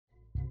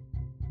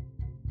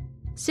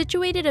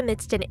Situated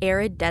amidst an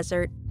arid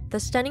desert, the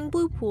stunning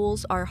blue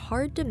pools are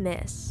hard to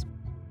miss.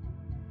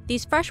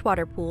 These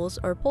freshwater pools,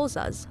 or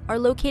pozas, are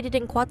located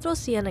in Cuatro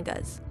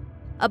Ciénegas,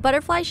 a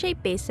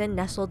butterfly-shaped basin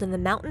nestled in the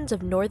mountains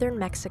of northern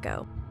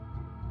Mexico.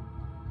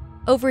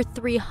 Over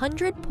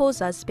 300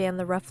 pozas span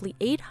the roughly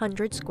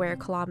 800 square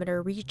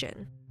kilometer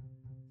region.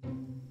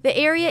 The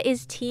area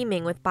is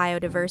teeming with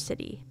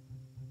biodiversity.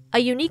 A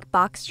unique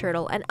box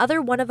turtle and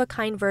other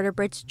one-of-a-kind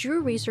vertebrates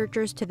drew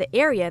researchers to the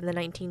area in the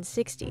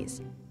 1960s.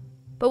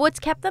 But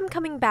what's kept them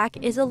coming back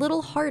is a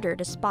little harder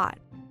to spot.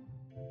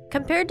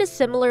 Compared to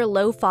similar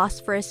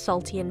low-phosphorus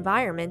salty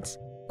environments,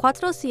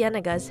 Cuatro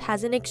Ciénegas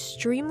has an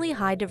extremely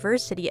high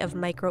diversity of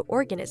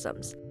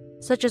microorganisms,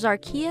 such as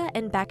archaea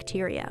and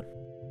bacteria.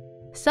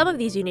 Some of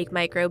these unique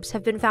microbes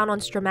have been found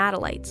on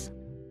stromatolites,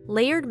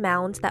 layered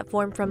mounds that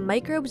form from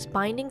microbes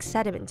binding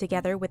sediment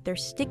together with their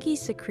sticky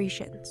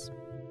secretions.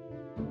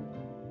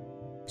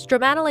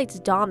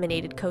 Stromatolites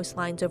dominated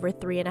coastlines over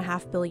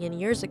 3.5 billion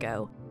years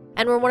ago,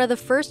 and were one of the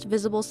first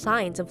visible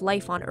signs of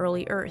life on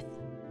early Earth.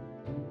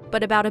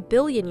 But about 1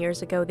 billion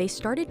years ago, they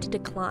started to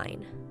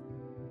decline.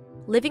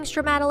 Living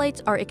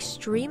stromatolites are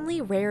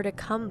extremely rare to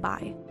come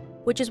by,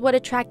 which is what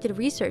attracted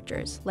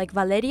researchers like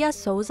Valeria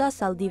Souza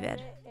Saldivar.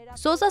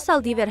 Souza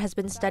Saldivar has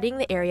been studying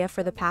the area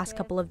for the past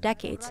couple of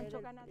decades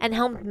and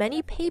helmed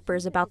many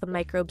papers about the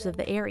microbes of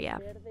the area.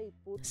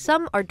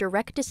 Some are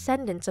direct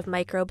descendants of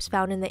microbes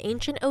found in the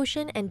ancient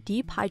ocean and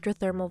deep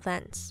hydrothermal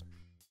vents.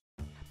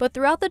 But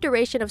throughout the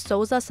duration of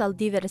Souza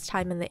Saldivar's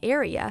time in the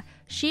area,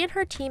 she and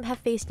her team have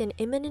faced an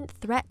imminent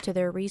threat to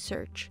their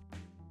research: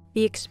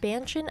 the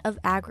expansion of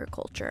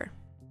agriculture.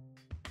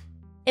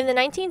 In the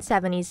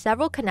 1970s,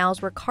 several canals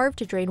were carved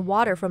to drain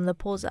water from the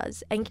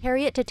pozas and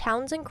carry it to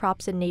towns and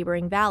crops in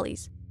neighboring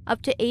valleys,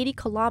 up to 80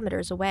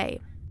 kilometers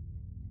away.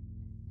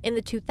 In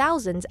the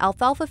 2000s,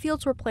 alfalfa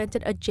fields were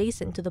planted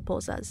adjacent to the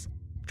pozas,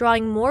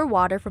 drawing more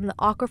water from the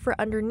aquifer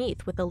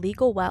underneath with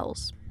illegal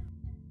wells.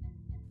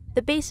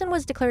 The basin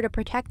was declared a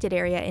protected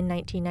area in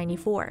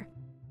 1994,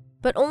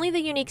 but only the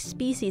unique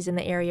species in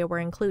the area were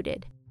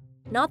included,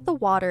 not the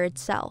water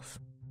itself.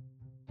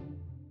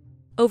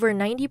 Over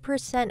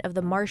 90% of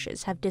the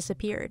marshes have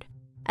disappeared,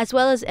 as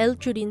well as El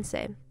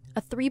Churince,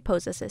 a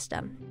 3-poza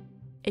system.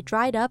 It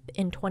dried up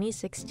in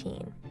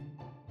 2016.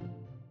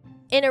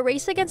 In a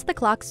race against the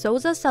clock,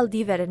 Souza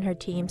Saldivar and her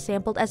team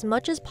sampled as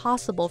much as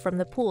possible from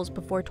the pools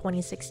before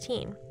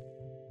 2016.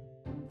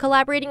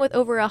 Collaborating with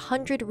over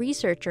 100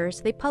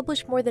 researchers, they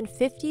published more than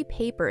 50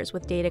 papers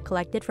with data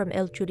collected from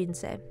El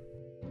Churince.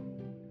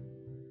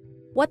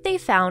 What they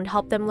found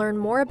helped them learn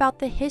more about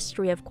the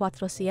history of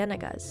Cuatro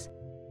Ciénegas.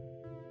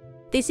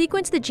 They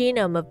sequenced the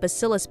genome of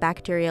bacillus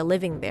bacteria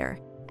living there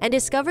and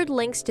discovered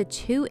links to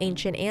 2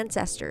 ancient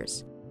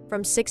ancestors,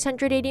 from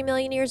 680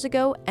 million years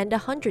ago and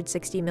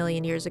 160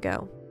 million years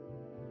ago.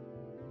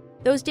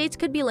 Those dates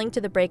could be linked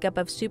to the breakup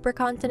of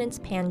supercontinents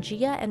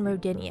Pangaea and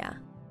Rodinia,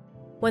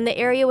 when the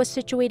area was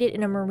situated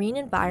in a marine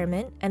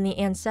environment and the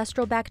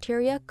ancestral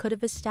bacteria could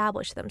have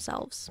established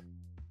themselves.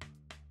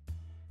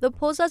 The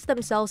pozas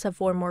themselves have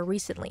formed more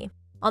recently,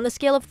 on the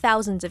scale of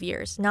thousands of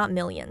years, not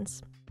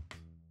millions.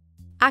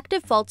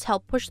 Active faults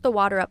help push the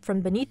water up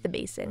from beneath the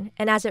basin,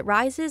 and as it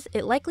rises,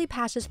 it likely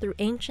passes through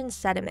ancient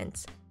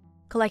sediments,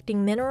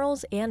 collecting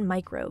minerals and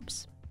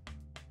microbes.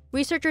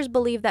 Researchers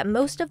believe that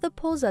most of the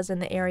pozas in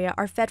the area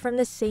are fed from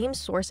the same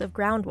source of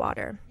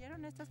groundwater.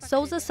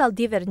 Souza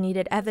Saldivar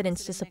needed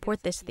evidence to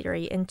support this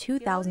theory in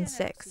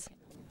 2006.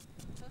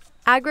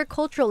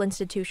 Agricultural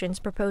institutions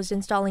proposed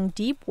installing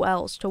deep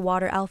wells to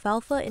water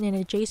alfalfa in an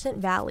adjacent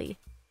valley,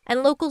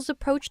 and locals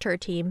approached her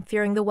team,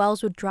 fearing the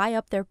wells would dry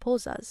up their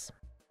pozas.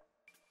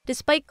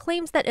 Despite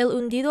claims that El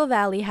Hundido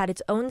Valley had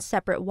its own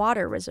separate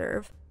water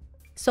reserve,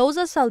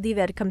 Souza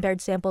Saldivar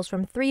compared samples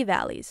from 3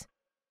 valleys: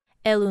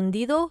 El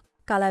Hundido,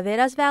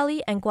 Calaveras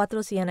Valley, and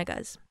Cuatro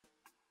Ciénegas.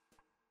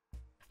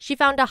 She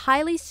found a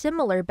highly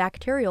similar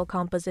bacterial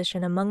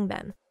composition among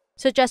them,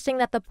 suggesting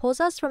that the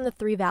pozas from the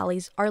 3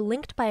 valleys are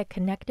linked by a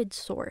connected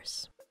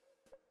source.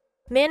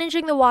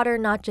 Managing the water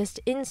not just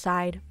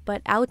inside,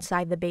 but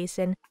outside the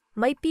basin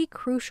might be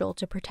crucial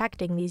to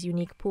protecting these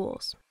unique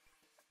pools.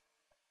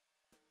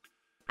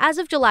 As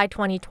of July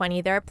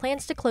 2020, there are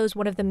plans to close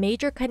one of the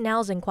major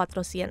canals in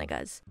Cuatro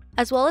Ciénegas,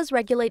 as well as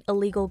regulate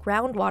illegal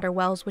groundwater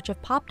wells which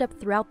have popped up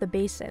throughout the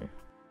basin.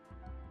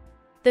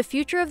 The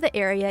future of the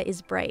area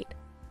is bright.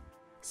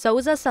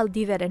 Souza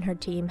Saldivar and her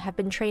team have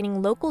been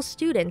training local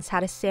students how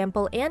to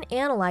sample and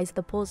analyze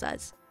the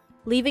pozas,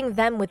 leaving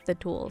them with the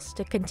tools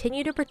to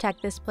continue to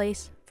protect this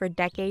place for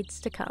decades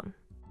to come.